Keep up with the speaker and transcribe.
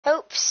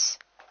hopes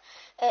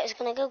it's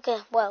gonna go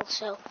good. Well,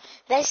 so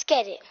let's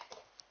get it.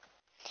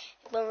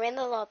 We're in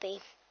the lobby.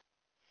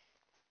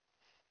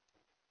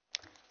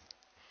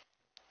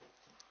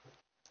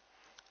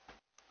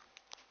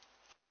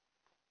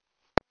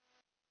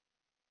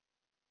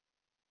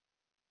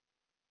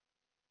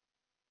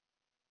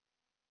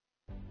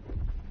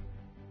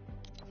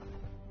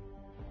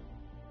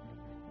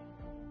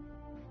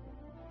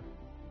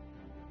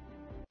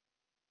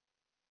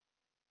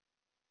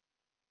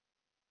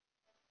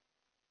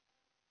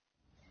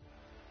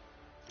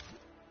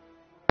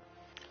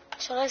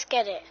 So let's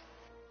get it.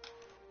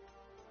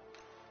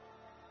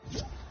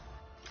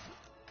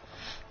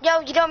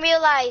 Yo, you don't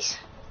realize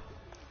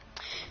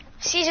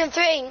season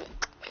 3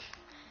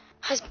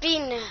 has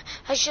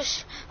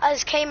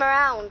came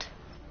around.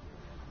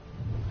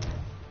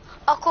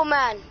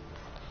 Aquaman,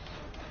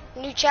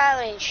 new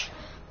challenge.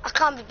 I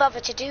can't be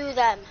bothered to do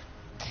them.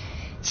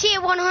 Tier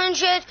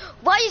 100.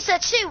 Why is there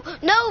 2?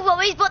 No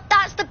worries, but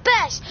that's the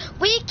best.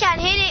 We can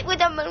hit it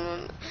with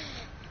a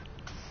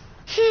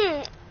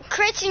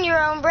creating your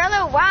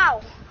umbrella.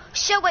 Wow,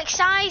 so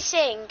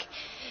exciting.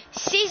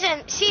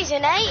 Season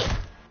 8.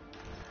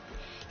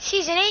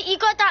 Season 8, you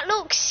got that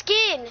look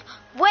skin.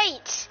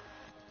 Wait.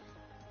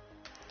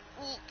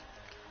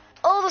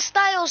 All the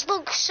styles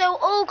look so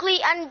ugly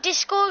and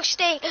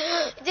disgusting.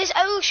 This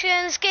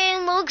ocean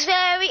skin looks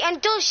very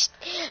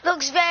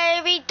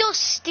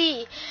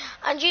dusty.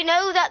 And you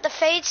know that the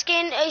fade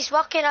skin is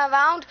rocking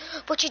around,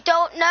 but you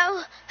don't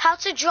know how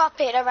to drop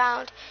it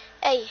around.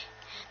 Hey.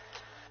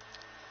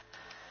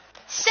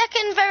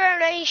 Second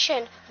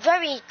variation,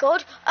 very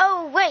good.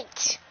 Oh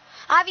wait,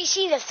 have you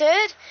seen the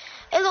third?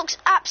 It looks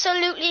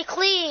absolutely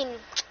clean.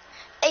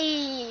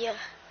 Ay.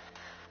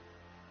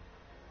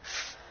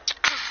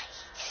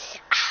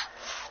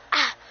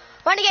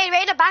 Renegade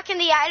Raider back in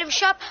the item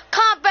shop.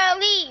 Can't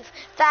believe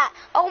that.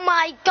 Oh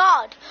my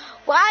god.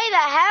 Why the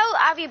hell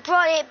have you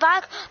brought it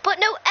back? But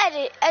no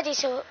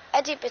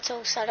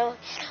editable saddle.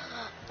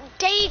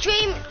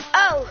 Daydream?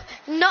 Oh,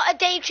 not a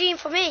daydream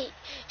for me.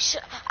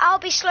 I'll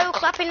be slow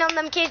clapping on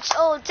them kids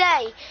all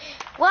day.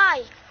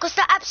 Why? Because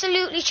they're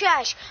absolutely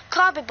trash.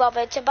 Can't be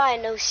bothered to buy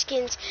no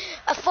skins.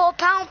 A £4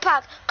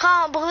 pack.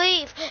 Can't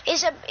believe.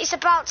 It's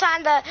about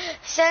time to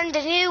send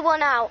a new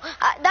one out.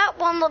 That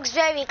one looks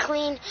very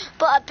clean,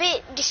 but a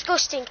bit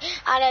disgusting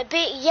and a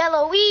bit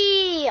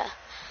yellowy.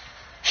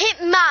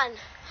 Hitman.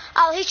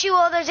 I'll hit you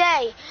all the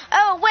day.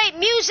 Oh, wait,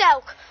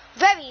 Muselk.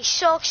 Very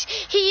sucks.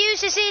 He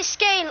uses his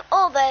skin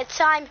all the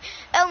time,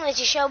 only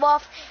to show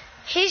off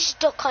his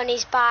duck on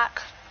his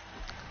back.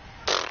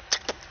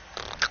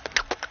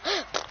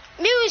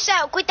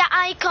 Muselk with the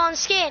icon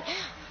skin.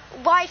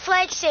 Why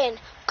flexing?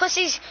 Cause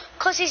he's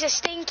a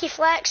stinky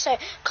flexer.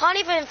 Can't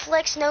even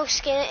flex no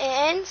skin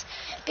ends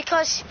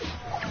because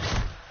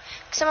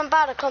I'm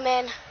about to come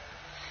in.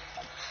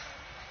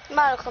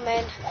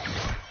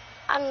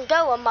 And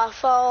go on my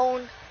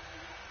phone.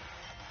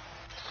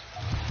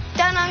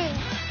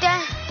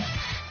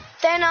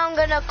 Then I'm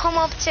gonna come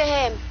up to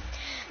him.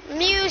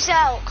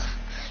 Muselk,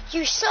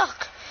 you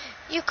suck.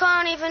 You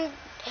can't even.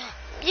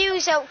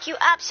 Muselk, you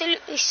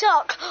absolutely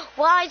suck.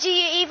 Why do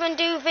you even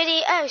do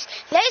videos?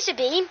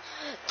 Laserbeam,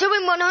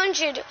 doing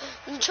 100,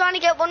 trying to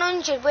get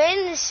 100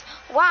 wins.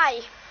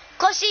 Why?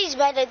 Because he's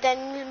better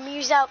than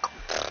Muselk.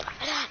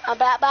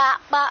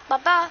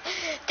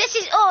 This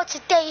is all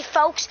today,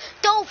 folks.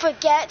 Don't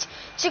forget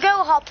to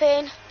go hop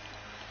in.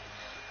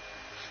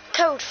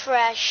 Code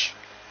Fresh.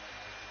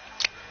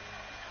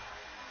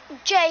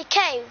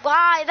 JK,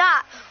 why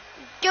that?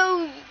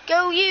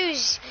 Go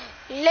use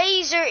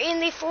laser in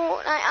the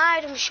Fortnite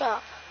item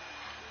shop.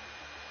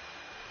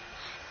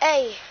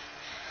 Hey,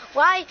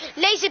 why?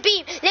 Laser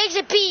beam is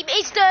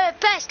the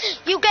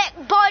best. You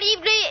get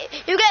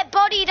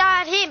bodied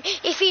at him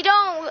if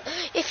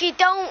you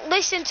don't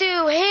listen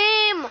to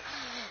him.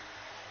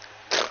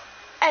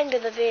 End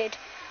of the vid.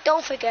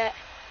 Don't forget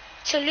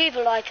to leave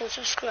a like and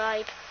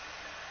subscribe.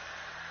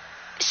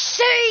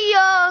 See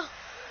ya!